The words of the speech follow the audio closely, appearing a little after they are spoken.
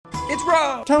It's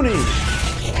Rob! Tony!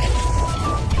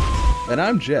 And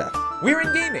I'm Jeff. We're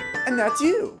in gaming. And that's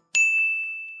you.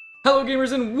 Hello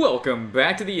gamers and welcome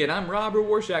back to the I'm Rob or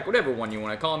Warshak, whatever one you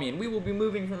want to call me, and we will be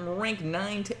moving from rank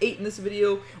 9 to 8 in this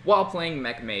video while playing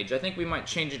mage. I think we might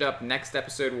change it up. Next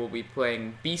episode we'll be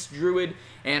playing Beast Druid,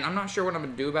 and I'm not sure what I'm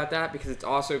going to do about that because it's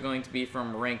also going to be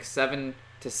from rank 7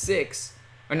 to 6,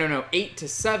 or no, 8 to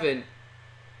 7,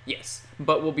 yes,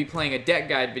 but we'll be playing a deck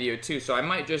guide video too, so I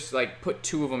might just like put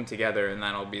two of them together and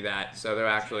that'll be that. So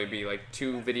there'll actually be like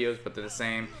two videos but they're the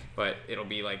same, but it'll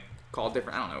be like called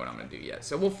different. I don't know what I'm going to do yet,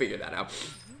 so we'll figure that out.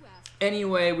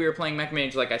 Anyway, we were playing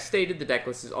mage like I stated. The deck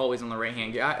list is always on the right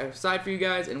hand side for you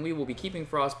guys, and we will be keeping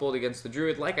Frostbolt against the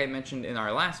Druid. Like I mentioned in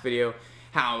our last video,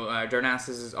 how Darnassus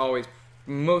is always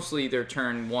mostly their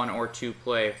turn 1 or 2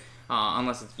 play,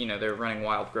 unless it's, you know, they're running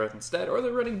Wild Growth instead, or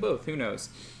they're running both, who knows.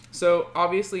 So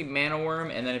obviously Mana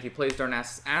Worm, and then if he plays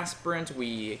Darnassus Aspirant,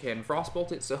 we can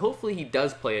Frostbolt it. So hopefully he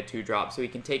does play a 2-drop, so he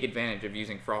can take advantage of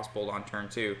using Frostbolt on turn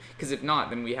 2. Because if not,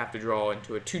 then we have to draw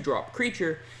into a 2-drop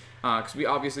creature, because we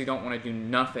obviously don't want to do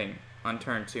nothing on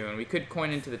turn 2. And we could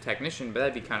coin into the Technician, but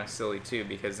that'd be kind of silly too,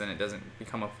 because then it doesn't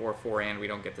become a 4/4 and we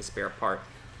don't get the spare part.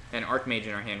 And Archmage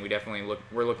in our hand,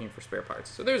 we're looking for spare parts.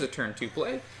 So there's a turn 2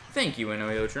 play. Thank you,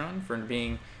 Inoyotron, for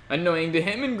being annoying to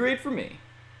him and great for me.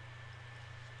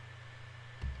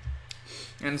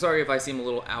 And sorry if I seem a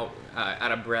little out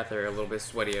of breath or a little bit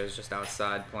sweaty. I was just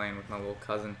outside playing with my little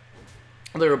cousin.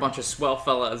 There were a bunch of swell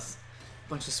fellas.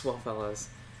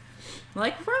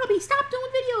 Like, Robbie, stop doing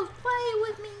videos. Play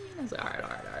with me. And I was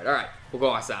like, all right. We'll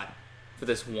go outside for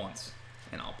this once,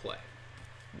 and I'll play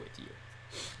with you.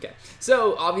 Okay.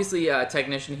 So obviously,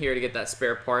 Technician here to get that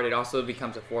spare part. It also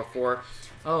becomes a 4/4.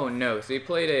 Oh no, so he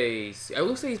played it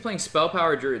looks like he's playing Spell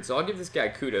Power Druid, so I'll give this guy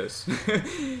kudos.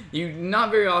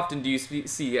 Not very often do you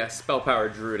see a Spell Power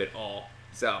Druid at all,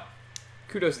 so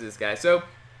kudos to this guy. So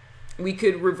we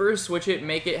could reverse switch it,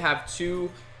 make it have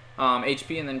 2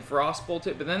 HP, and then Frostbolt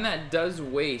it, but then that does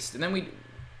waste, and then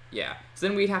so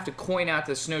then we'd have to coin out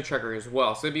the Snow Chugger as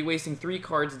well, so it'd be wasting 3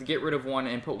 cards to get rid of 1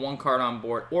 and put 1 card on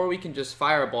board, or we can just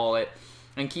Fireball it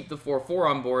and keep the 4/4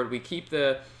 on board. We keep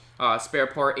the spare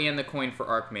part and the coin for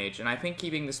Archmage, and I think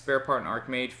keeping the spare part and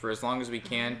Archmage for as long as we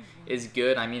can is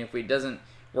good. I mean, if it doesn't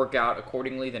work out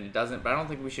accordingly, then it doesn't, but I don't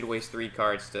think we should waste 3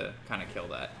 cards to kind of kill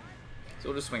that. So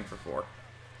we'll just swing for 4.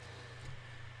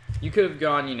 You could have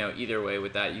gone, you know, either way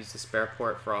with that. Use the spare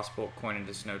part, Frostbolt, coin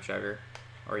into Snow Chugger,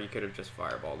 or you could have just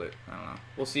Fireballed it. I don't know.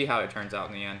 We'll see how it turns out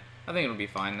in the end. I think it'll be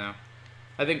fine, though.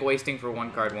 I think wasting for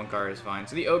 1 card is fine.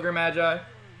 So the Ogre Magi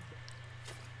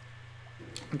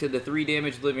into the 3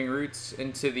 damage Living Roots,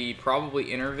 into the probably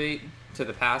Innervate to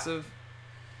the passive,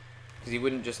 because he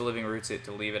wouldn't just Living Roots it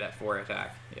to leave it at 4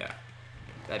 attack. Yeah,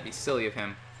 that'd be silly of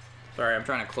him. Sorry, I'm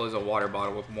trying to close a water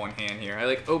bottle with one hand here. I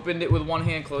like opened it with one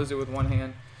hand, closed it with one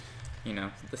hand. You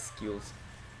know, the skills.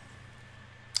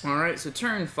 Alright, so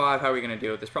turn 5, how are we going to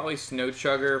deal with this? Probably Snow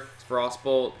Chugger,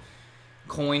 Frostbolt,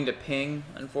 coin to ping.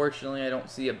 Unfortunately, I don't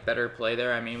see a better play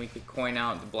there. I mean, we could coin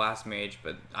out the Blast Mage,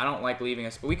 but I don't like leaving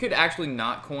a... We could actually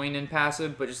not coin in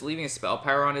passive, but just leaving a Spell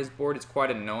Power on his board is quite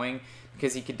annoying,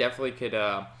 because he could definitely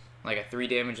like a 3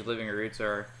 damage Living Roots,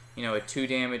 or, you know, a 2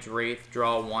 damage Wraith,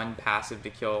 draw 1 passive to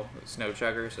kill Snow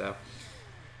Chugger, so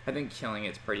I think killing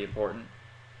it's pretty important.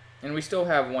 And we still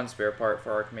have 1 spare part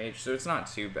for Archmage, so it's not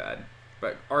too bad.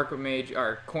 But Archmage,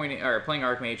 or playing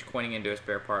Archmage, coining into a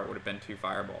spare part would have been 2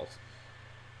 fireballs,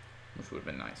 which would have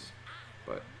been nice.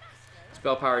 But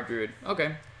Spell Power Druid,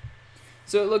 okay.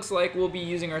 So it looks like we'll be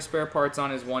using our spare parts on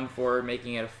his 1/4,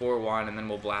 making it a 4/1, and then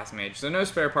we'll Blast Mage. So no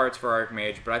spare parts for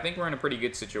Archmage, but I think we're in a pretty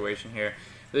good situation here.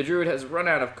 The Druid has run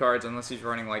out of cards unless he's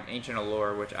running like Ancient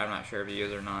Allure, which I'm not sure if he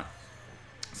is or not.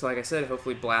 So like I said,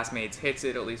 hopefully Blast Mage hits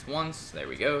it at least once. There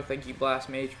we go. Thank you, Blast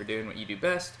Mage, for doing what you do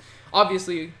best.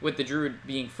 Obviously, with the Druid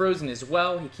being frozen as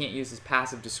well, he can't use his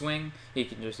passive to swing. He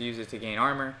can just use it to gain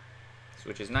armor,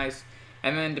 which is nice.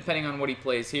 And then, depending on what he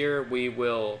plays here, we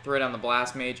will throw down the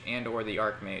Blast Mage and or the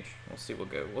Archmage. We'll see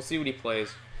We'll see what he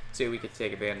plays. See what we can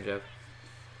take advantage of.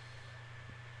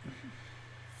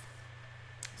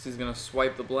 So he's gonna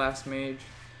swipe the Blast Mage.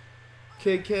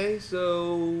 KK,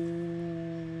 so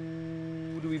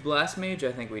do we Blast Mage?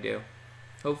 I think we do.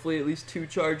 Hopefully at least 2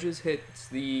 charges hits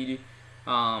the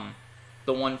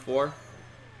 1/4.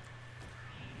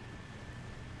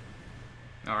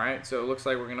 Alright, so it looks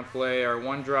like we're going to play our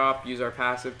 1-drop, use our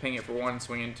passive, ping it for 1,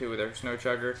 swing into with our Snow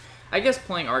Chugger. I guess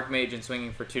playing Archmage and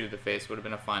swinging for 2 to the face would have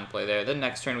been a fine play there. Then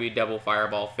next turn we double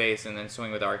Fireball face and then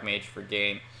swing with Archmage for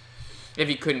gain. If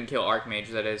he couldn't kill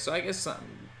Archmage, that is. So I guess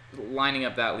lining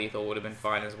up that lethal would have been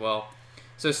fine as well.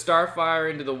 So Starfire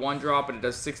into the 1-drop, but it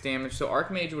does 6 damage. So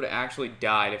Archmage would have actually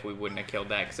died if we wouldn't have killed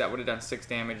that, because that would have done 6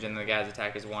 damage, and the guy's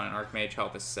attack is 1, and Archmage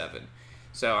health is 7.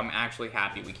 So I'm actually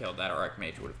happy we killed that, or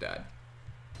Archmage would have died.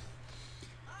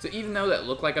 So even though that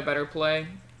looked like a better play,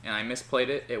 and I misplayed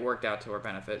it, it worked out to our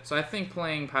benefit. So I think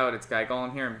playing Piloted Sky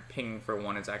Golem here and pinging for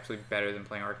 1 is actually better than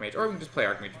playing Archmage. Or we can just play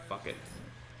Archmage and fuck it.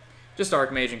 Just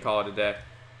Archmage and call it a day.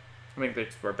 I think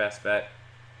that's our best bet.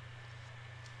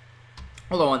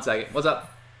 Hold on 1 second. What's up?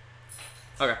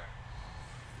 Okay.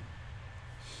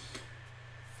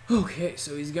 Okay,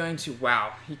 so he's going to...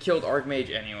 Wow, he killed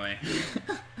Archmage anyway.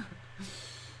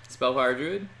 Spellfire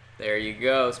Druid. There you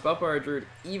go. Spellfire Druid,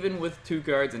 even with 2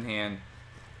 cards in hand.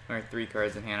 Or 3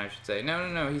 cards in hand, I should say.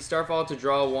 No. He Starfall to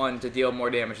draw 1 to deal more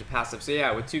damage to passive. So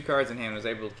yeah, with 2 cards in hand, was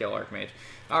able to kill Archmage.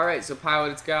 Alright, so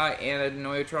Piloted Sky and a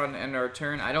Noyotron to end our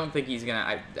turn. I don't think he's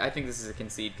gonna... I think this is a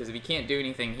concede, because if he can't do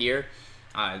anything here,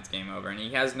 it's game over. And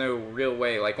he has no real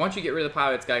way... Like, once you get rid of the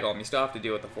Piloted Sky Golem, you still have to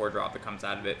deal with the 4-drop that comes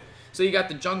out of it. So you got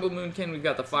the Jungle Moonkin, we've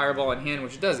got the Fireball in hand,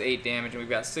 which does 8 damage, and we've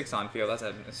got 6 on field. That's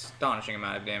an astonishing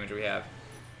amount of damage we have.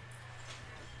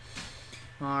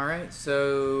 Alright,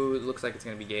 so it looks like it's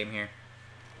going to be game here.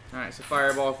 Alright, so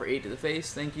Fireball for 8 to the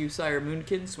face. Thank you, Sire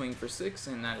Moonkin. Swing for 6,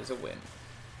 and that is a win.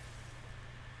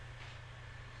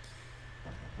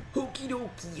 Okie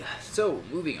dokie. So,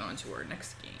 moving on to our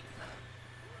next game.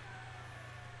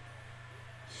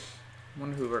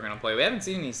 Wonder who we're going to play. We haven't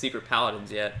seen any Secret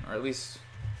Paladins yet, or at least...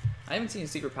 I haven't seen a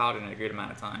Secret Paladin in a great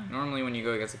amount of time. Normally when you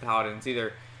go against a Paladin,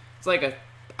 it's like a...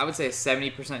 I would say a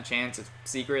 70% chance it's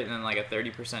secret, and then like a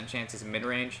 30% chance it's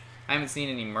mid-range. I haven't seen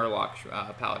any Murloc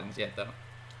Paladins yet, though.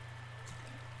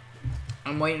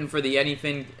 I'm waiting for the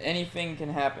anything can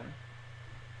happen.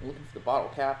 I'm looking for the bottle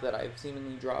cap that I've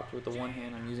seemingly dropped with the one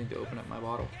hand I'm using to open up my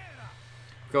bottle.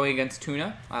 Going against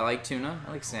Tuna. I like Tuna.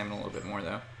 I like Salmon a little bit more,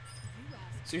 though.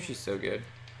 Sushi's so good.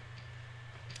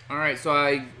 Alright, so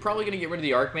I'm probably going to get rid of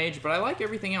the Archmage, but I like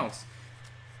everything else.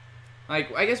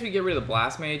 Like, I guess we get rid of the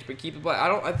Blast Mage, but keep the Blast... I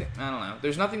don't know.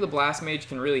 There's nothing the Blast Mage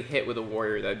can really hit with a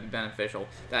Warrior that'd be beneficial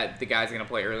that the guy's going to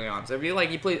play early on. So if you like,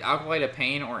 he plays Acolyte of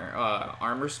Pain or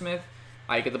Armor Smith,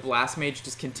 like, the Blast Mage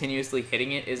just continuously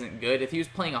hitting it isn't good. If he was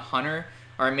playing a Hunter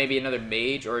or maybe another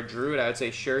Mage or a Druid, I would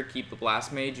say, sure, keep the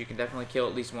Blast Mage. You can definitely kill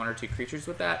at least 1 or 2 creatures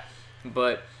with that.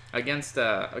 But against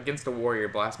a Warrior,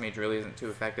 Blast Mage really isn't too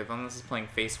effective unless he's playing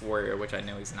Face Warrior, which I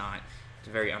know he's not. It's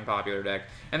a very unpopular deck.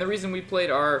 And the reason we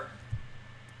played our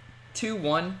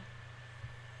 2-1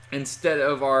 instead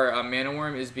of our Mana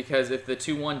Worm is because if the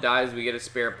 2-1 dies, we get a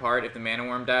spare part. If the Mana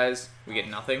Worm dies, we get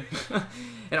nothing.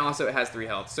 And also, it has 3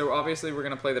 health. So obviously, we're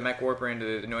going to play the Mech Warper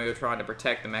into the Noyotron to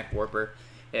protect the Mech Warper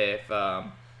if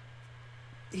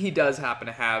he does happen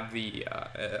to have the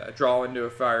draw into a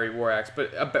Fiery War Axe.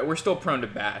 But we're still prone to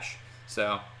Bash.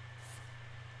 So,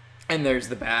 and there's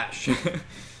the Bash.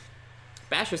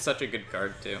 Bash is such a good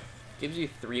card, too. Gives you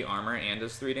 3 armor and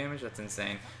does 3 damage. That's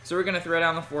insane. So we're going to throw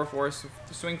down the 4/4,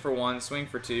 swing for 1, swing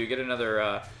for 2, get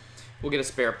another, we'll get a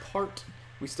spare part.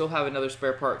 We still have another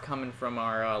spare part coming from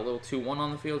our little 2-1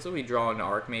 on the field, so we draw into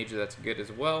Archmage, that's good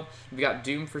as well. We've got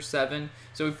Doom for 7,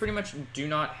 so we pretty much do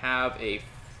not have a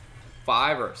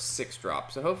 5 or 6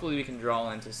 drop. So hopefully we can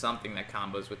draw into something that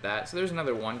combos with that. So there's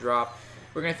another 1 drop.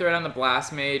 We're going to throw down the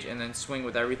Blast Mage and then swing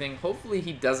with everything. Hopefully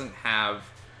he doesn't have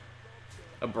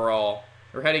a Brawl.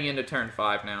 We're heading into turn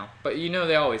 5 now. But you know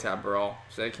they always have Brawl,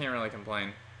 so they can't really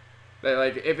complain. But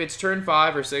like, if it's turn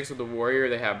 5 or 6 with the Warrior,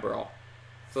 they have Brawl.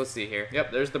 So let's see here.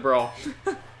 Yep, there's the Brawl.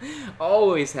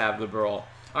 Always have the Brawl.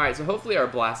 Alright, so hopefully our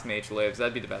Blast Mage lives.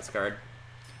 That'd be the best card.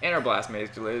 And our Blast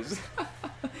Mage lives.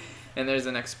 And there's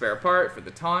the next spare part for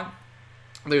the taunt.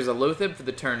 There's a Loatheb for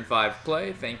the turn 5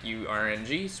 play. Thank you,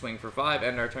 RNG. Swing for 5,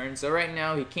 end our turn. So right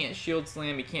now, he can't Shield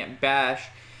Slam, he can't Bash.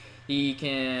 He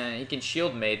can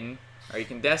Shield Maiden. Or you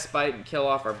can Death Spite and kill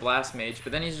off our Blast Mage,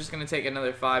 but then he's just going to take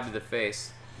another 5 to the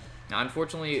face. Now,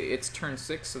 unfortunately, it's turn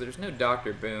 6, so there's no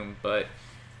Dr. Boom, but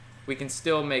we can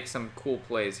still make some cool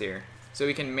plays here. So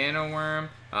we can Mana Worm,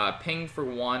 ping for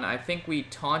 1. I think we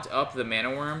taunt up the Mana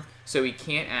Worm, so he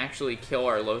can't actually kill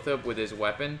our Loatheb with his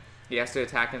weapon. He has to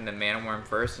attack in the Mana Worm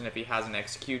first, and if he has an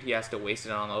Execute, he has to waste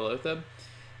it on the Loatheb.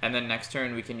 And then next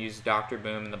turn, we can use Dr.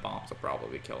 Boom, and the bombs will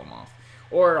probably kill him off.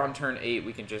 Or on turn 8,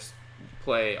 we can just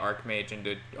play Archmage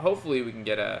into... Hopefully we can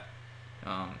get a...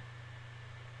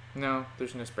 no,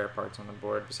 there's no spare parts on the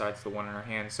board besides the 1 in our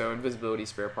hand, so Invisibility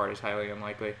spare part is highly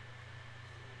unlikely.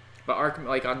 But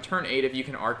like on turn 8, if you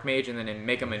can Archmage and then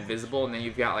make them invisible, and then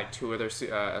you've got like 2 other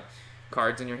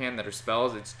cards in your hand that are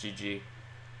spells, it's GG.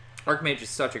 Archmage is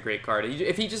such a great card.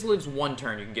 If he just lives 1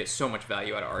 turn, you can get so much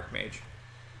value out of Archmage.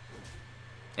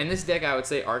 In this deck, I would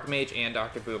say Archmage and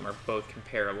Dr. Boom are both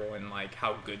comparable in like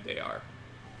how good they are.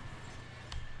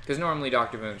 Because normally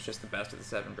Dr. Boom is just the best of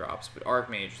the 7-drops, but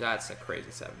Archmage, that's a crazy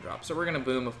 7-drop. So we're going to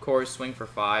Boom, of course, swing for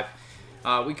 5.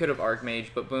 We could have Archmage,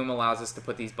 but Boom allows us to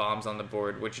put these bombs on the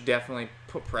board, which definitely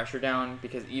put pressure down,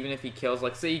 because even if he kills,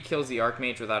 like say he kills the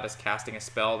Archmage without us casting a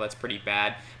spell, that's pretty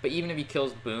bad. But even if he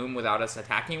kills Boom without us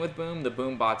attacking with Boom, the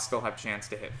Boom bots still have a chance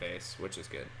to hit face, which is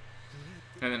good.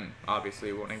 And then,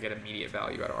 obviously, we want to get immediate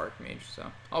value out of Archmage,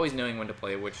 so always knowing when to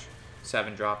play which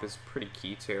 7-drop is pretty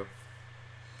key, too.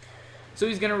 So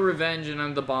he's going to Revenge, and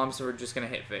then the bombs are just going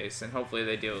to hit face, and hopefully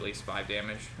they deal at least 5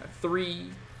 damage. A 3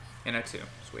 and a 2.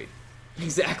 Sweet.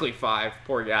 Exactly 5.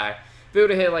 Poor guy. If it would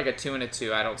have hit like a 2 and a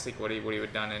 2, I don't think what he would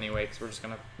have done anyway, because we're just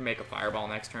going to make a Fireball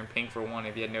next turn, ping for 1.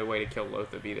 If he had no way to kill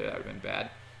Lothab either, that would have been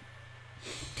bad.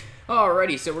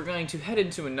 Alrighty, so we're going to head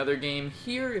into another game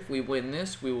here. If we win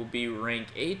this, we will be rank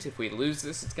 8. If we lose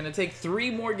this, it's going to take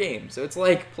 3 more games. So it's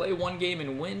like play 1 game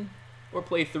and win, or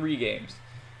play 3 games.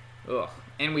 Ugh.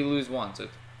 And we lose 1, so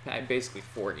it's basically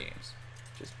 4 games.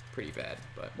 Which is pretty bad,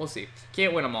 but we'll see.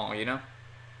 Can't win them all, you know?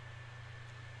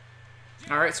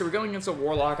 Alright, so we're going against a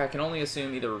Warlock. I can only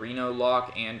assume either Reno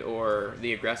lock and or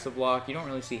the aggressive lock. You don't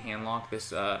really see hand lock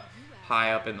this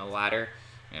high up in the ladder.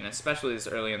 And especially this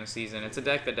early in the season. It's a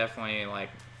deck that definitely, like,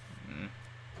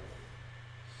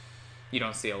 you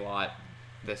don't see a lot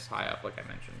this high up, like I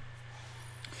mentioned.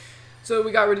 So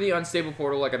we got rid of the Unstable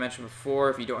Portal, like I mentioned before.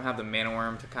 If you don't have the Mana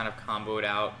Worm to kind of combo it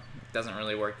out, it doesn't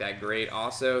really work that great.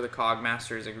 Also, the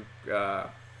Cogmaster is a,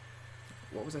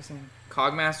 what was I saying?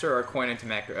 Cogmaster or Coin into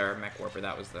Mech Warper,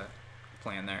 that was the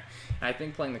plan there. And I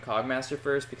think playing the Cogmaster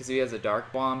first, because if he has a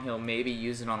Dark Bomb, he'll maybe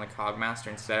use it on the Cogmaster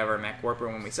instead of our Mech Warper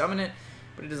when we summon it.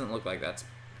 But it doesn't look like that's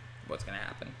what's going to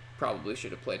happen. Probably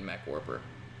should have played Mech Warper.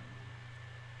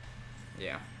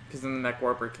 Yeah, because then the Mech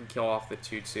Warper can kill off the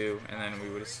 2-2, and then we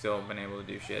would have still been able to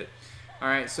do shit.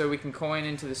 Alright, so we can coin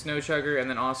into the Snow Chugger, and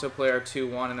then also play our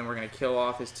 2-1, and then we're going to kill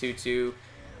off his 2-2.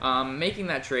 Making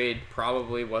that trade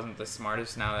probably wasn't the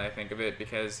smartest now that I think of it,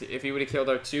 because if he would have killed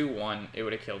our 2-1, it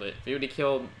would have killed it. If he would have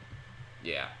killed...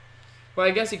 yeah. Well,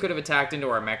 I guess he could have attacked into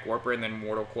our Mech Warper and then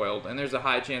Mortal Coiled, and there's a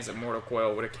high chance that Mortal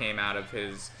Coil would have came out of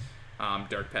his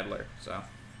Dark Peddler, so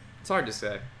it's hard to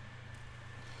say.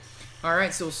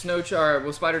 Alright, so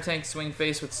we'll Spider Tank swing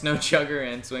face with Snow Chugger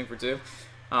and swing for 2.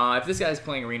 If this guy's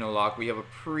playing Reno Lock, we have a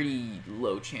pretty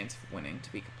low chance of winning,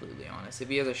 to be completely honest. If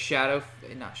he has a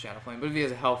not Shadow Flame, but if he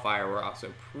has a Hellfire, we're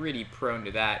also pretty prone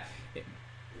to that.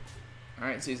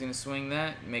 Alright, so he's going to swing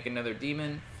that, make another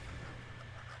Demon.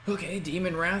 Okay,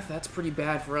 Demon Wrath, that's pretty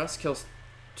bad for us. Kills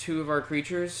 2 of our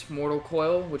creatures. Mortal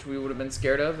Coil, which we would have been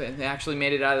scared of, and actually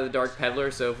made it out of the Dark Peddler,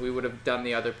 so if we would have done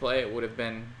the other play, it would have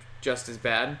been just as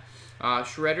bad.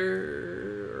 Shredder,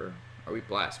 or are we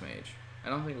Blast Mage? I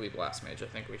don't think we Blast Mage, I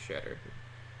think we Shredder.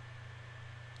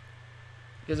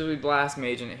 Because if we Blast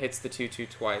Mage and it hits the 2-2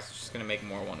 twice, it's just going to make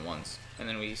more 1-1s. And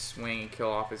then we swing and kill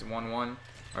off his 1-1,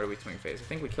 or do we swing face? I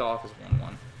think we kill off his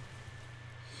 1-1.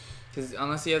 Because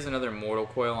unless he has another Mortal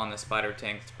Coil on the Spider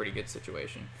Tank, it's a pretty good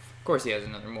situation. Of course he has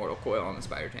another Mortal Coil on the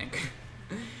Spider Tank.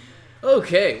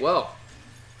 Okay, well,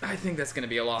 I think that's going to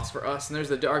be a loss for us. And there's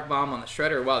the Dark Bomb on the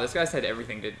Shredder. Wow, this guy's had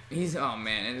everything to... oh,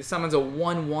 man, and it summons a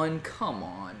 1-1. Come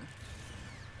on.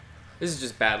 This is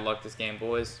just bad luck, this game,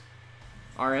 boys.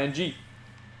 RNG.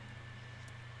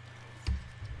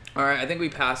 Alright, I think we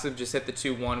passive just hit the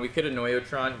 2-1. We could have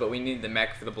Noyotron, but we need the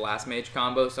mech for the Blast Mage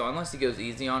combo, so unless he goes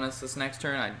easy on us this next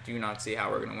turn, I do not see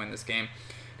how we're going to win this game.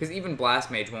 Because even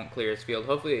Blast Mage won't clear his field.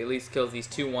 Hopefully it at least kills these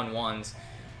 2 1-1s.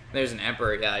 There's an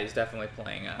Emperor. Yeah, he's definitely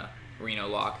playing Reno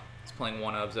Lock. He's playing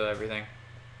 1-ubs of everything.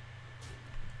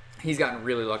 He's gotten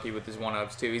really lucky with his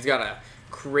 1-ubs too. He's got a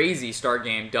crazy start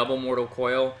game. Double Mortal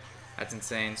Coil. That's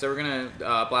insane. So we're going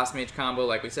to Blast Mage combo,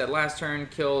 like we said last turn.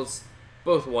 Kills...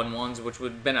 both 1-1s, which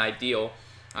would have been ideal.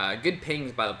 Good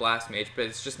pings by the Blast Mage, but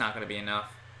it's just not going to be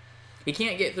enough. He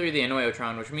can't get through the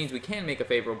Annoyotron, which means we can make a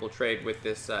favorable trade with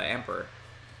this Emperor.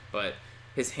 But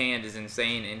his hand is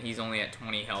insane, and he's only at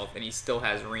 20 health, and he still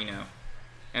has Reno.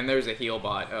 And there's a heal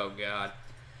bot. Oh, God.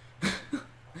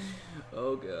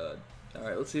 Oh, God.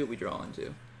 Alright, let's see what we draw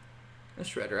into. A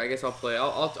Shredder. I guess I'll play...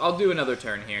 I'll do another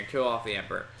turn here. Kill off the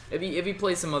Emperor. If he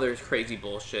plays some other crazy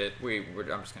bullshit,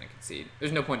 I'm just going to concede.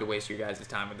 There's no point to waste your guys'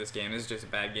 time with this game. This is just a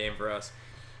bad game for us.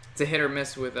 It's a hit or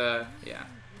miss with yeah,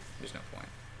 there's no point.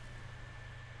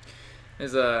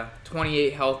 There's a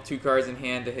 28 health, 2 cards in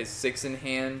hand to his 6 in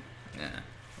hand. Yeah.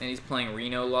 And he's playing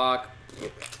Reno Lock.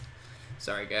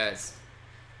 Sorry, guys.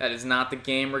 That is not the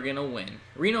game we're going to win.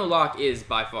 Reno Lock is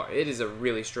by far, it is a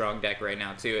really strong deck right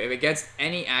now too. If against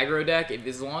any aggro deck,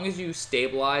 as long as you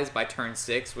stabilize by turn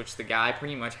 6, which the guy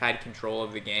pretty much had control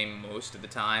of the game most of the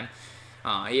time.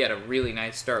 He had a really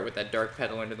nice start with that Dark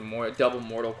Petal into the double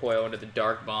Mortal Coil into the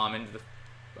Dark Bomb into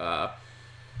the,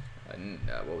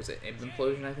 what was it, Imp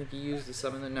Implosion I think he used to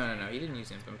summon the, no, he didn't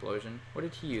use Imp Implosion. What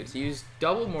did he use? He used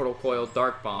double Mortal Coil,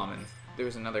 Dark Bomb, and there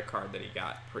was another card that he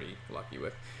got pretty lucky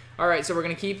with. Alright, so we're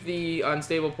going to keep the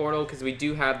Unstable Portal because we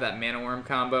do have that Mana Worm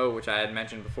combo, which I had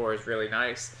mentioned before is really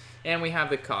nice. And we have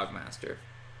the Cogmaster.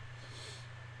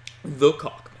 The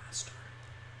Cogmaster.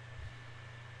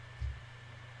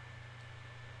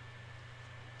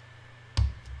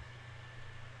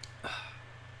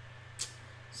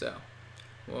 So,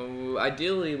 well,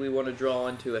 ideally we want to draw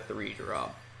into a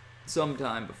 3-drop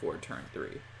sometime before turn 3.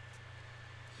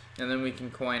 And then we can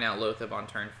coin out Loatheb on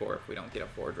turn 4 if we don't get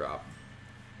a 4-drop.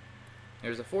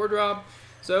 There's a 4-drop,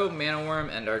 so Mana Worm,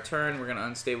 end our turn. We're going to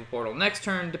Unstable Portal next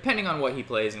turn, depending on what he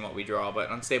plays and what we draw, but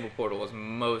Unstable Portal is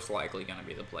most likely going to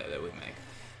be the play that we make.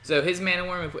 So his Mana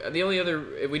Worm,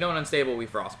 if we don't Unstable, we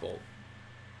Frostbolt.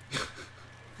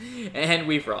 And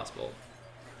we Frostbolt.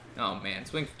 Oh man,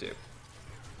 swing for 2.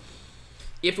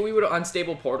 If we would have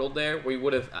Unstable Portaled there, we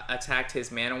would have attacked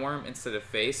his Mana Worm instead of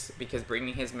face, because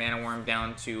bringing his Mana Worm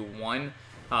down to 1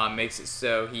 makes it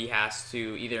so he has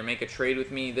to either make a trade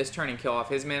with me this turn and kill off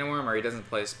his Mana Worm, or he doesn't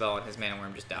play a spell and his Mana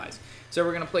Worm just dies. So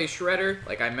we're going to play Shredder,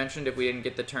 like I mentioned, if we didn't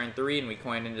get the turn 3 and we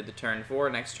coined into the turn 4.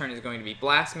 Next turn is going to be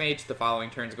Blast Mage, the following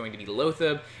turn is going to be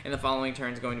Loatheb, and the following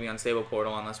turn is going to be Unstable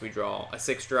Portal unless we draw a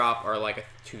 6-drop or like a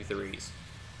 2 3s.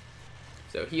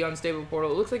 So he Unstable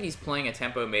Portal. It looks like he's playing a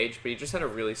Tempo Mage, but he just had a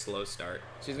really slow start.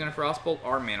 So he's going to Frostbolt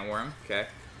our Mana Worm. Okay.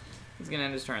 He's going to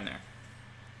end his turn there.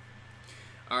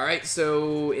 Alright,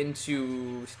 so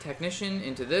into Technician,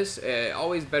 into this.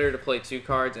 Always better to play 2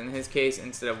 cards. In his case,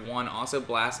 instead of 1, also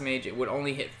Blast Mage. It would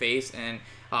only hit face, and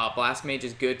Blast Mage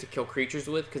is good to kill creatures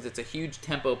with because it's a huge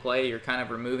tempo play. You're kind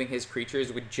of removing his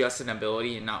creatures with just an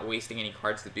ability and not wasting any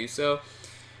cards to do so.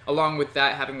 Along with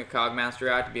that, having the Cogmaster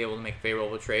out to be able to make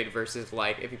favorable trade versus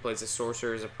like if he plays a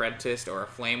Sorcerer's Apprentice or a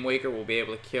Flame Waker, we'll be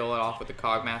able to kill it off with the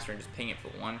Cogmaster and just ping it for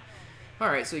 1.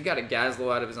 Alright, so he got a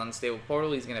Gazlowe out of his Unstable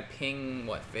Portal. He's going to ping,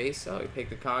 what, face? Oh, he picked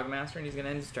the Cogmaster and he's going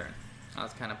to end his turn.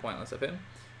 That's kind of pointless of him.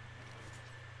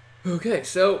 Okay,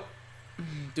 so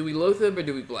do we Loatheb or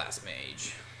do we Blast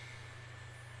Mage?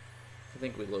 I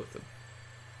think we Loatheb.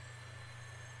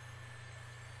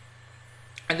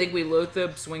 I think we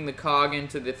Loatheb, swing the Cog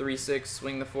into the 3-6,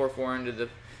 swing the 4-4 into the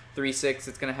 3-6.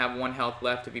 It's going to have 1 health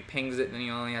left. If he pings it, then he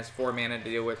only has 4 mana to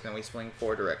deal with, and then we swing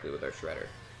 4 directly with our Shredder.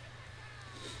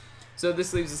 So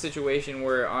this leaves a situation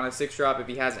where on a 6-drop, if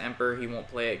he has Emperor, he won't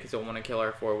play it because he'll want to kill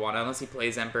our 4-1, unless he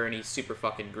plays Emperor and he's super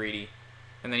fucking greedy.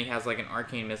 And then he has like an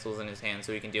Arcane Missiles in his hand,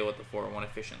 so he can deal with the 4-1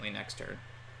 efficiently next turn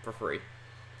for free.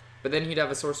 But then he'd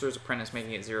have a Sorcerer's Apprentice,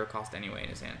 making it 0 cost anyway in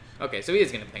his hand. Okay, so he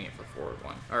is going to ping it for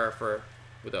 4-1, or for...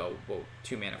 with a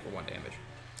 2 mana for 1 damage.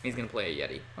 He's going to play a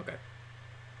Yeti. Okay.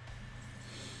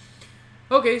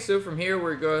 Okay, so from here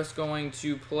we're just going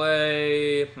to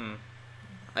play...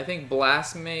 I think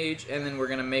Blast Mage, and then we're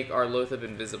going to make our Loatheb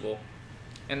invisible.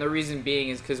 And the reason being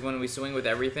is because when we swing with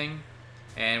everything,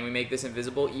 and we make this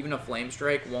invisible, even a Flame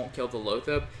Strike won't kill the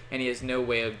Loatheb, and he has no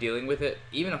way of dealing with it.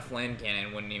 Even a Flame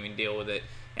Cannon wouldn't even deal with it.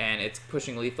 And it's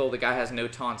pushing lethal. The guy has no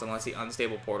taunts unless he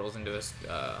Unstable Portals into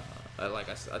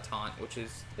a taunt, which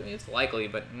is, I mean, it's likely,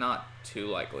 but not too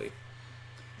likely.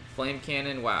 Flame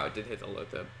Cannon, wow, it did hit the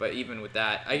Loatheb. But even with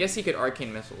that, I guess he could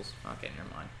Arcane Missiles. Okay,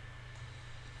 never mind.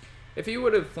 If he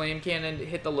would have Flame Cannon,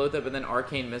 hit the Loatheb, and then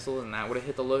Arcane Missiles, and that would have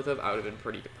hit the Loatheb, I would have been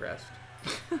pretty depressed.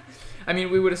 I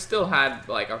mean, we would have still had,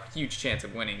 like, a huge chance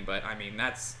of winning, but, I mean,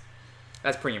 that's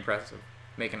pretty impressive.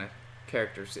 Making a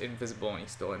character invisible and he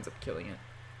still ends up killing it.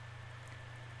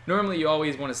 Normally, you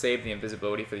always want to save the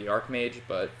invisibility for the Archmage,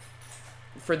 but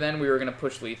for then, we were going to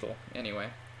push lethal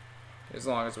anyway. As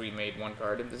long as we made 1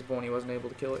 card invisible and he wasn't able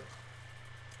to kill it.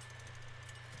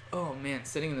 Oh man,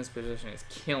 sitting in this position is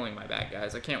killing my back,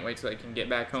 guys. I can't wait till I can get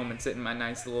back home and sit in my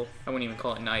nice little, I wouldn't even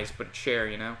call it nice, but a chair,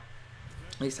 you know?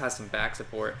 At least has some back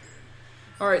support.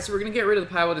 Alright, so we're going to get rid of the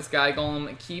Pile with this Sky Golem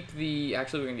and keep the,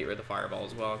 actually we're going to get rid of the Fireball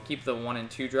as well. Keep the 1 and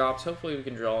 2 drops. Hopefully we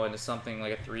can draw into something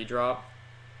like a 3-drop.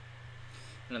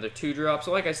 Another 2-drop.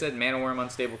 So like I said, Mana Worm,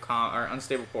 Unstable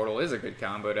Portal is a good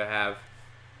combo to have.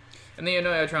 And the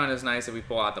Annoyotron is nice if we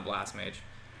pull out the Blast Mage.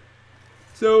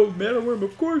 So, Mana Worm,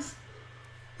 of course.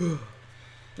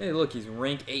 Hey, look, he's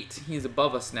rank 8. He's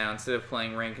above us now. Instead of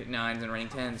playing rank 9s and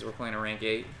rank 10s, we're playing a rank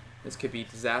 8. This could be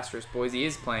disastrous, boys. He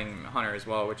is playing Hunter as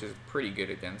well, which is pretty good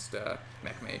against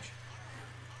Mech Mage.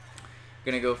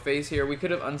 Gonna go face here. We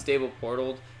could have unstable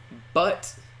portaled,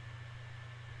 but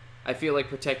I feel like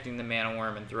protecting the Mana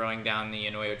Worm and throwing down the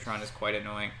Annoyotron is quite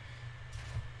annoying.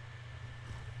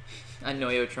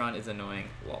 Annoyotron is annoying.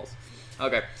 Lols.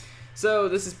 Okay, so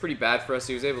this is pretty bad for us.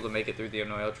 He was able to make it through the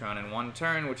Annoyotron in one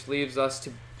turn, which leaves us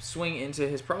to swing into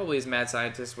his probably his Mad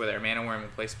Scientist with our Mana Worm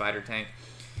and play Spider Tank.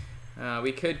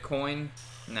 We could coin.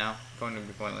 No, coin would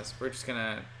be pointless. We're just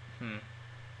gonna...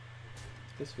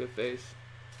 This good face.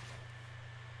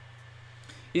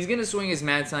 He's going to swing his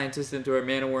Mad Scientist into our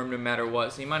Mana Worm no matter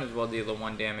what, so he might as well deal the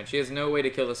 1 damage. He has no way to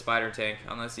kill the Spider Tank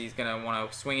unless he's going to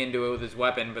want to swing into it with his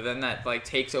weapon, but then that like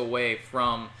takes away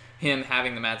from him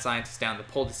having the Mad Scientist down to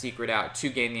pull the secret out to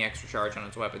gain the extra charge on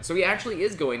his weapon. So he actually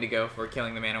is going to go for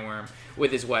killing the Mana Worm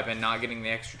with his weapon, not getting the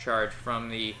extra charge from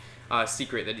the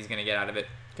secret that he's going to get out of it.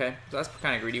 Okay, so that's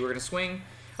kind of greedy. We're going to swing.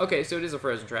 Okay, so it is a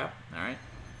Frozen Trap. All right,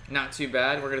 not too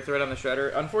bad. We're going to throw it on the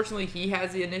Shredder. Unfortunately, he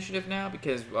has the initiative now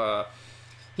because...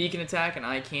 he can attack and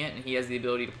I can't, and he has the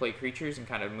ability to play creatures and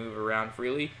kind of move around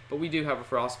freely. But we do have a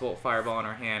Frostbolt Fireball in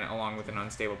our hand along with an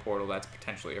Unstable Portal that's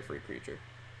potentially a free creature.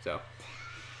 So,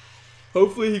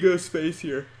 hopefully he goes face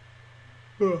here.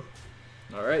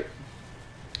 Alright.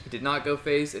 He did not go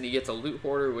face, and he gets a Loot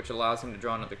Hoarder, which allows him to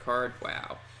draw another card.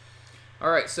 Wow.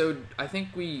 Alright, so I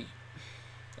think we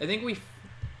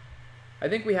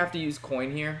have to use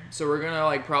coin here. So we're going to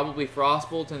like probably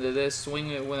Frostbolt into this, swing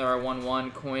it with our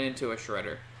 1/1, coin into a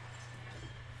Shredder.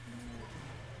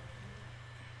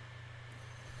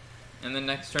 And then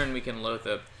next turn we can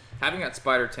Loatheb. Having that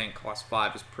Spider Tank cost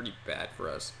 5 is pretty bad for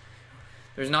us.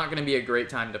 There's not going to be a great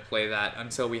time to play that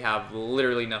until we have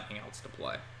literally nothing else to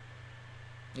play.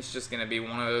 It's just going to be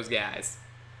one of those guys.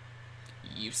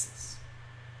 Useless.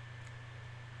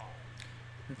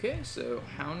 Okay, so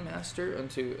Houndmaster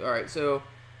onto... Alright, so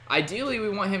ideally we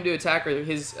want him to attack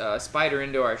his Spider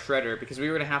into our Shredder because we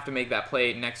were going to have to make that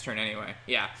play next turn anyway.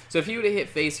 Yeah, so if he would have hit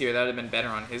face here, that would have been better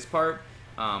on his part,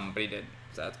 but he did,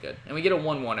 so that's good. And we get a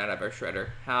 1/1 out of our Shredder.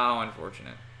 How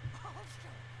unfortunate.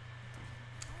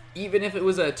 Even if it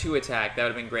was a 2 attack, that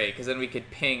would have been great because then we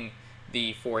could ping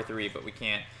the 4/3, but we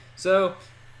can't. So...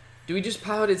 do we just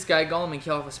Piloted Sky Golem and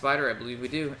kill off a Spider? I believe we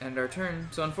do. End our turn.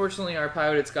 So unfortunately, our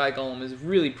Piloted Sky Golem is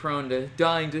really prone to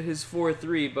dying to his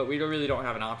 4/3, but we really don't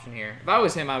have an option here. If I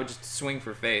was him, I would just swing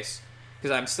for face,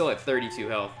 because I'm still at 32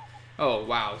 health. Oh,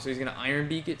 wow. So he's going to Iron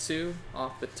Beak it too,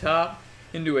 off the top,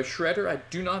 into a Shredder. I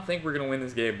do not think we're going to win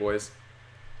this game, boys.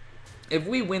 If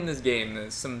we win this game,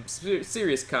 there's some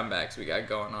serious comebacks we got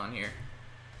going on here.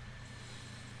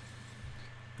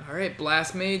 Alright,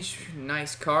 Blast Mage,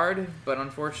 nice card, but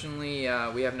unfortunately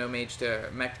we have no mage to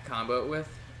mech to combo it with.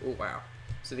 Oh wow.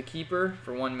 So the Keeper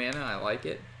for 1 mana, I like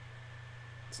it.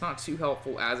 It's not too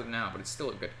helpful as of now, but it's still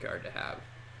a good card to have.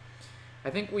 I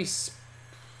think we...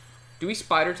 do we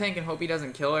Spider Tank and hope he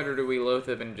doesn't kill it, or do we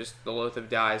Loatheb and just the Loatheb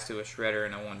dies to a Shredder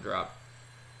and a 1-drop?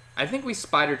 I think we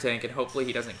Spider Tank and hopefully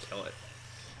he doesn't kill it.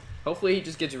 Hopefully he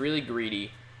just gets really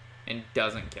greedy and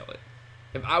doesn't kill it.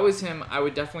 If I was him, I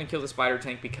would definitely kill the Spider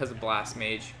Tank because of Blast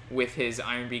Mage with his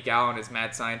Iron Beak Owl and his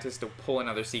Mad Scientist to pull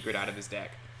another secret out of his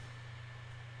deck.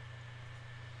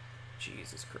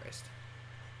 Jesus Christ.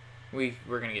 We're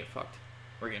going to get fucked.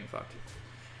 We're getting fucked.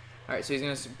 Alright, so he's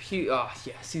going to... oh,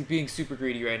 yes, he's being super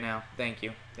greedy right now. Thank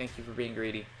you. Thank you for being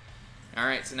greedy.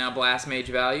 Alright, so now Blast Mage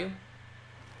value.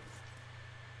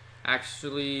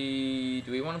 Actually,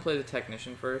 do we want to play the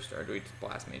Technician first, or do we just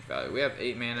Blast Mage value? We have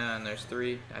 8 mana, and there's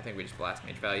 3. I think we just Blast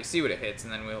Mage value. See what it hits,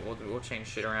 and then we'll change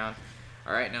shit around.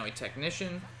 Alright, now we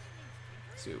Technician.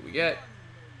 See what we get.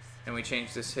 And we change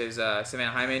his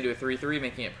Savannah Highmane to a 3/3,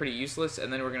 making it pretty useless.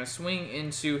 And then we're going to swing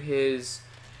into his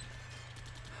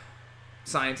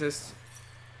Scientist.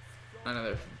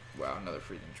 Another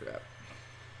Freezing Trap.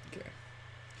 Okay.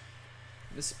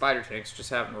 This Spider Tank's just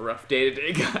having a rough day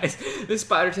today, guys. This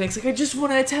Spider Tank's like, I just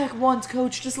want to attack once,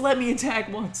 coach. Just let me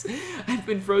attack once. I've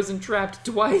been frozen trapped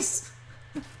twice.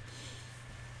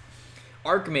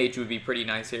 Archmage would be pretty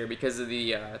nice here because of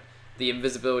the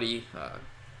invisibility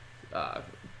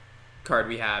card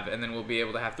we have, and then we'll be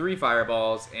able to have 3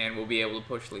 fireballs, and we'll be able to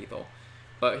push lethal.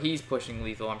 But he's pushing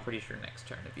lethal, I'm pretty sure, next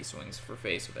turn if he swings for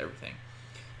face with everything.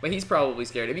 But he's probably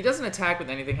scared. If he doesn't attack with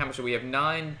anything, how much do we have?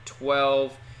 9,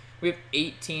 12... we have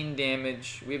 18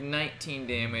 damage, we have 19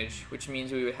 damage, which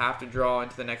means we would have to draw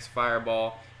into the next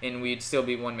fireball, and we'd still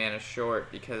be 1 mana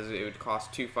short because it would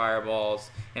cost 2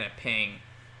 fireballs and a ping.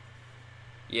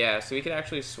 Yeah, so we could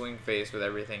actually swing face with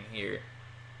everything here,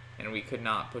 and we could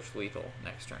not push lethal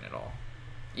next turn at all,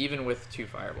 even with 2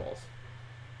 fireballs.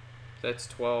 That's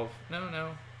 12.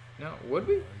 No, would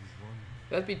we?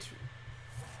 That'd be...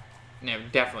 no,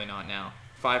 definitely not now.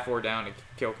 5/4 down to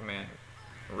kill command.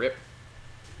 Rip.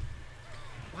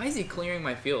 Why is he clearing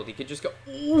my field? He could just go,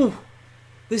 ooh!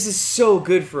 This is so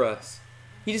good for us.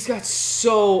 He just got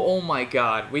so, oh my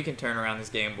god. We can turn around this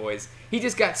game, boys. He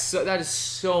just got so, that is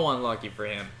so unlucky for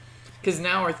him. Because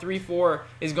now our 3-4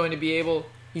 is going to be able,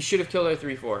 he should have killed our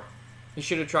 3-4. He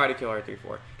should have tried to kill our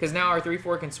 3-4. Because now our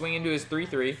 3-4 can swing into his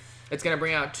 3-3. It's going to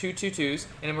bring out 2 2-2s,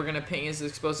 and then we're going to ping his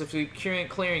explosive sweep,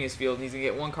 clearing his field, and he's going to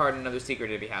get 1 card and another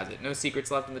secret if he has it. No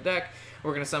secrets left in the deck.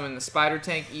 We're going to summon the Spider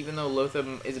Tank, even though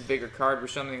Lotham is a bigger card. We're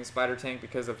summoning the Spider Tank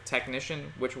because of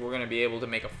Technician, which we're going to be able to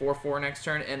make a 4-4 next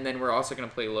turn, and then we're also going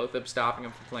to play Lotham, stopping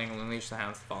him from playing Unleash the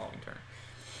Hounds the following turn.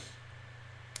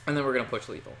 And then we're going to push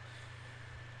Lethal.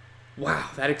 Wow,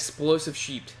 that explosive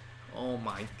sheep. Oh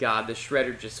my god, the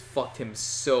Shredder just fucked him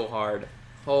so hard.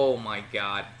 Oh my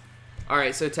god.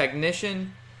 Alright, so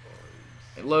Technician,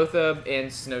 Lothab,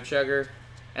 and Snowchugger,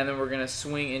 and then we're going to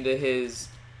swing into his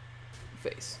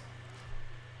face.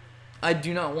 I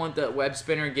do not want that Web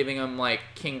Spinner giving him, like,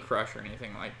 King Crush or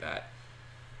anything like that.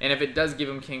 And if it does give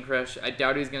him King Crush, I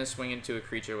doubt he's going to swing into a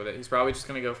creature with it. He's probably just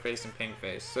going to go face and ping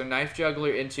face. So Knife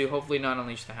Juggler into, hopefully not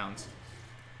Unleash the Hounds.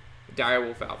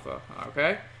 Direwolf Alpha,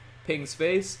 okay? Ping's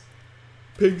face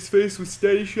with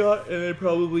Steady Shot, and then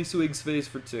probably swings face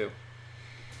for 2.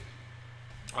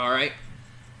 Alright.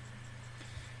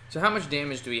 So how much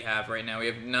damage do we have right now? We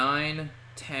have 9,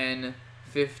 10,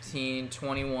 15,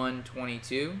 21,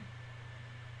 22.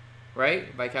 Right?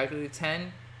 If I calculate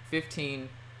 10, 15,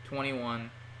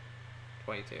 21,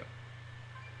 22.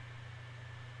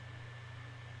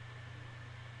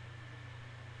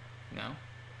 No? 9,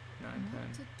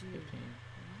 10, 15,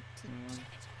 21,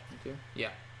 22.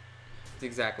 Yeah. It's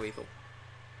exact lethal.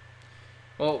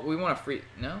 Well, we want to free...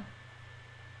 No?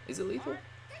 Is it lethal?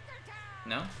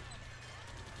 No?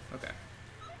 Okay.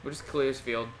 We'll just clear his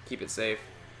field. Keep it safe.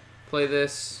 Play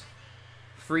this.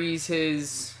 Freeze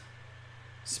his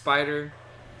Spider.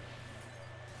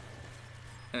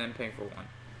 And then ping for 1.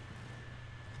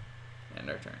 End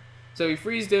our turn. So we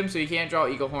freezed him so he can't draw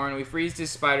Eagle Horn. We freezed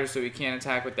his Spider so he can't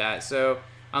attack with that. So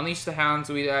Unleash the Hounds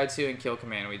we died to, and Kill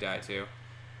Command we died to.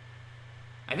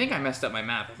 I think I messed up my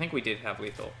math. I think we did have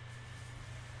lethal.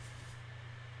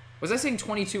 Was I saying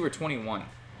 22 or 21?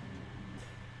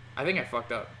 I think I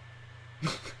fucked up.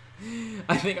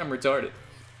 I think I'm retarded.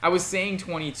 I was saying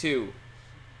 22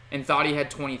 and thought he had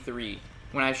 23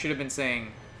 when I should have been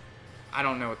saying... I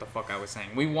don't know what the fuck I was saying.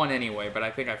 We won anyway, but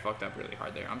I think I fucked up really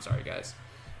hard there. I'm sorry, guys.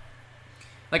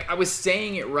 Like, I was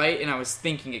saying it right and I was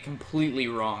thinking it completely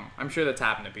wrong. I'm sure that's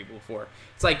happened to people before.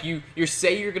 It's like you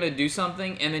say you're going to do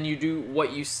something and then you do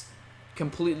what you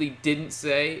completely didn't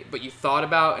say, but you thought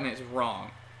about, and it's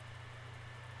wrong.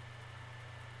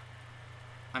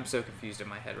 I'm so confused in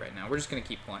my head right now. We're just going to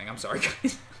keep playing. I'm sorry,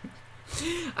 guys.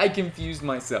 I confused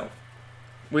myself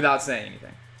without saying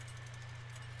anything.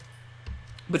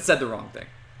 But said the wrong thing.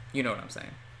 You know what I'm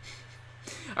saying.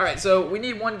 Alright, so we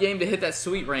need 1 game to hit that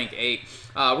sweet rank 8.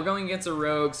 We're going against a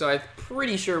rogue, so I'm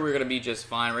pretty sure we're going to be just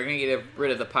fine. We're going to get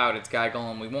rid of the Piloted Sky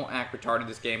Golem. We won't act retarded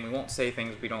this game. We won't say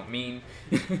things we don't mean.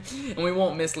 And we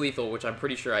won't miss lethal, which I'm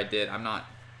pretty sure I did. I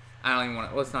don't even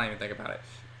want to... Let's not even think about it.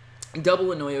 Double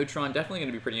Annoyotron, definitely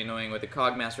going to be pretty annoying with the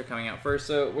Cogmaster coming out first.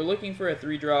 So we're looking for a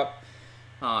 3-drop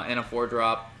and a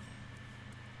 4-drop.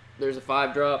 There's a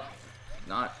 5-drop.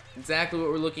 Not exactly what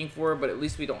we're looking for, but at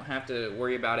least we don't have to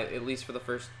worry about it, at least for the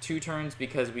first 2 turns,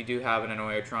 because we do have an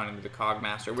Annoyotron into the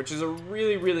Cogmaster, which is a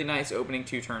really, really nice opening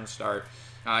 2-turn start.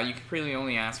 You could really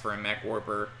only ask for a Mech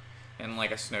Warper and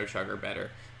like a Snowchugger better,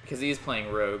 because he is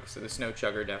playing Rogue, so the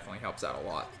Snowchugger definitely helps out a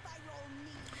lot.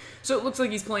 So it looks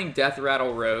like he's playing Death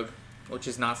Rattle Rogue, which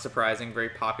is not surprising. Very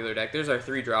popular deck. There's our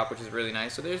 3-drop, which is really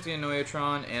nice. So there's the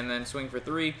Annoyotron, and then swing for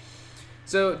 3.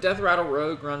 So Death Rattle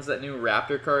Rogue runs that new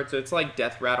Raptor card, so it's like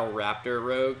Death Rattle Raptor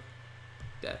Rogue.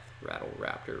 Death Rattle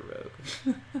Raptor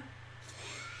Rogue.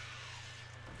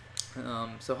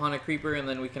 So hunt a creeper, and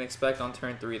then we can expect on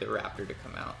turn 3 the Raptor to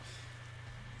come out.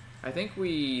 I think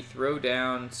we throw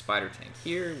down Spider Tank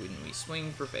here when we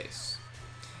swing for face.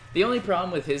 The only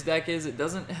problem with his deck is it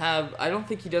doesn't have... I don't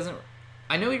think he doesn't...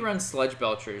 I know he runs Sludge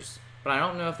Belchers, but I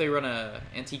don't know if they run a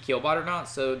anti-Killbot or not,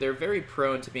 so they're very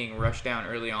prone to being rushed down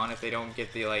early on if they don't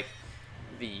get the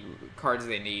cards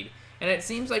they need. And it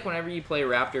seems like whenever you play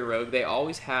Raptor Rogue, they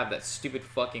always have that stupid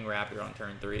fucking Raptor on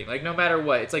turn 3. Like, no matter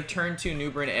what, it's like turn 2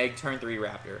 Nubrin Egg, turn 3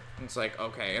 Raptor. And it's like,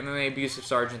 okay, and then they Abusive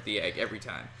Sergeant the Egg every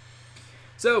time.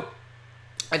 So,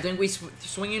 I think we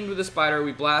swing in with the Spider,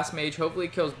 we Blast Mage, hopefully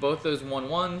it kills both those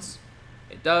 1/1s.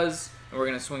 It does. And we're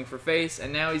going to swing for face,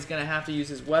 and now he's going to have to use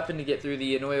his weapon to get through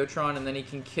the Annoyotron, and then he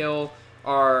can kill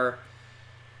our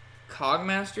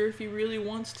Cogmaster if he really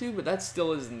wants to, but that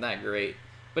still isn't that great.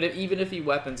 But even if he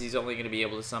weapons, he's only going to be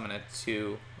able to summon a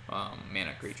 2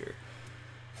 mana creature.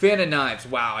 Fan of Knives.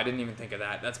 Wow, I didn't even think of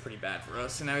that. That's pretty bad for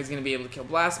us. So now he's going to be able to kill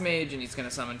Blast Mage, and he's going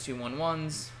to summon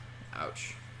 2/1/1s.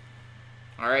 Ouch.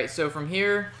 Alright, so from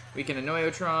here, we can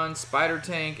Annoyotron, Spider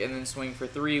Tank, and then swing for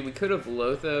 3. We could have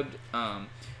Lothabed,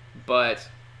 but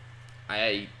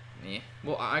I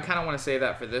kind of want to save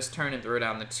that for this turn and throw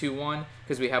down the 2/1,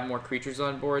 because we have more creatures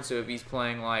on board, so if he's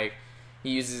playing, like, he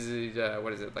uses,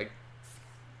 what is it, like,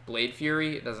 Blade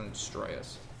Fury, it doesn't destroy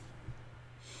us.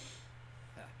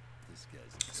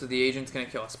 So the agent's going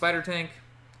to kill a Spider Tank,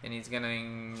 and he's going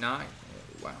to not...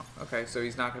 Wow, okay, so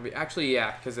he's not going to be... Actually,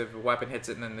 yeah, because if a weapon hits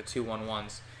it and then the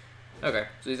 2/1/1s. Okay,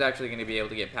 so he's actually going to be able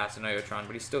to get past Annoyotron,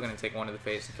 but he's still going to take 1 to the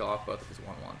face and kill off both of his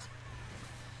 1/1s.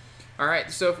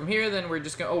 Alright, so from here, then, we're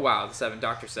just going to... Oh, wow, the 7,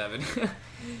 Dr. 7.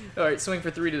 Alright, swing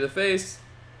for 3 to the face.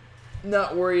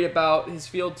 Not worried about his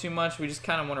field too much. We just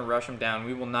kind of want to rush him down.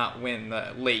 We will not win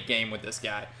the late game with this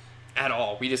guy at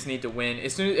all. We just need to win.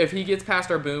 If he gets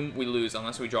past our boom, we lose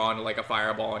unless we draw into like a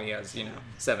fireball and he has,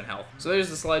 7 health. So there's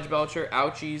the Sledge Belcher.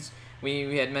 Ouchies.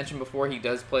 We had mentioned before he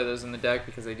does play those in the deck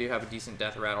because they do have a decent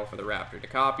death rattle for the Raptor to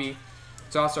copy.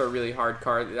 It's also a really hard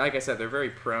card. Like I said, they're very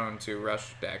prone to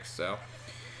rush decks. So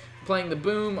playing the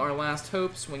boom, our last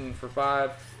hope, swinging for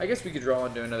 5. I guess we could draw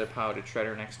into another Piloted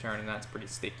Shredder next turn, and that's pretty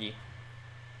sticky.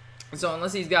 So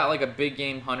unless he's got like a big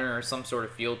game Hunter or some sort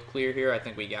of field clear here, I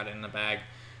think we got it in the bag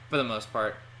for the most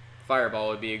part. Fireball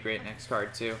would be a great next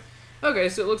card too. Okay,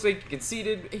 so it looks like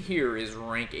conceded. Here is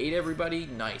rank 8, everybody.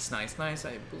 Nice, nice, nice.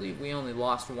 I believe we only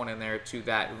lost 1 in there to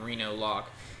that Reno Lock.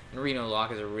 And Reno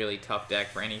Lock is a really tough deck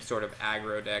for any sort of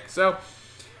aggro deck. So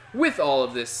with all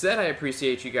of this said, I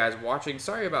appreciate you guys watching.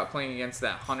 Sorry about playing against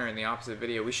that Hunter in the opposite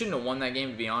video. We shouldn't have won that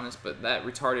game, to be honest, but that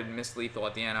retarded missed lethal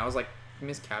at the end. I was like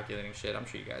miscalculating shit. I'm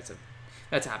sure you guys have...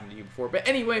 That's happened to you before. But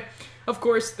anyway, of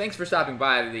course, thanks for stopping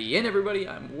by the inn, everybody.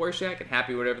 I'm Warshak, and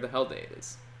happy whatever the hell day it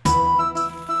is.